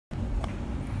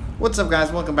What's up,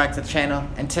 guys? Welcome back to the channel.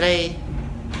 And today,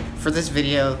 for this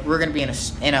video, we're gonna be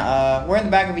we're in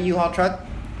the back of a U-Haul truck.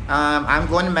 I'm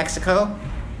going to Mexico.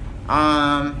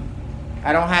 I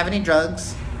don't have any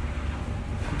drugs,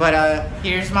 but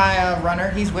here's my runner.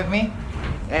 He's with me,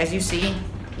 as you see.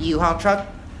 U-Haul truck.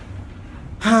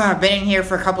 I've been in here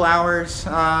for a couple hours.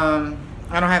 I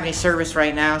don't have any service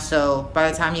right now, so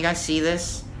by the time you guys see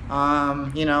this,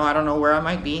 you know, I don't know where I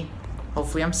might be.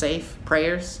 Hopefully I'm safe.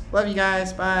 Prayers. Love you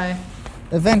guys. Bye.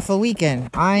 Eventful weekend.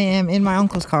 I am in my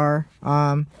uncle's car.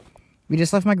 We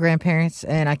just left my grandparents,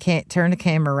 and I can't turn the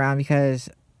camera around because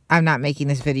I'm not making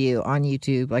this video on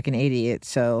YouTube like an idiot,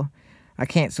 so I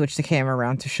can't switch the camera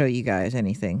around to show you guys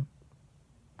anything.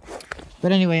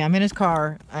 But anyway, I'm in his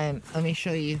car, and let me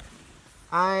show you.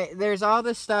 There's all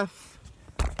this stuff.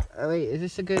 Wait, is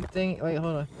this a good thing? Wait,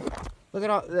 hold on. Look at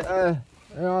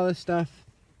all this stuff.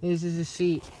 This is a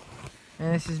seat.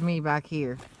 And this is me back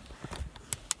here.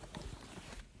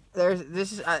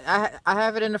 I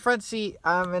have it in the front seat.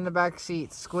 I'm in the back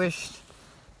seat, squished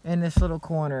in this little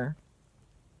corner.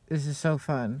 This is so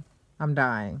fun. I'm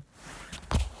dying.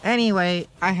 Anyway,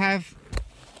 I have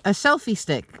a selfie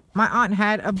stick. My aunt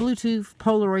had a Bluetooth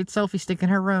Polaroid selfie stick in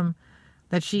her room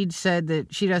that she'd said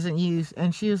that she doesn't use,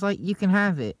 and she was like, "You can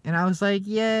have it." And I was like,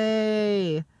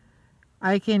 "Yay!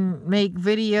 I can make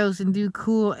videos and do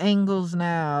cool angles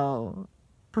now.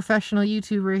 Professional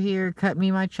YouTuber here, cut me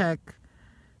my check."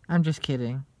 I'm just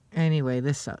kidding. Anyway,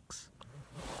 this sucks.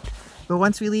 But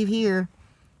once we leave here,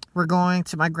 we're going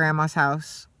to my grandma's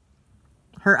house.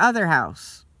 Her other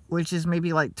house, which is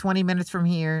maybe like 20 minutes from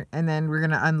here, and then we're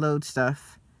going to unload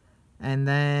stuff. And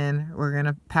then we're going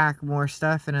to pack more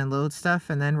stuff and unload stuff,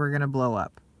 and then we're going to blow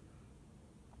up.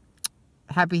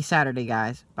 Happy Saturday,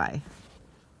 guys. Bye.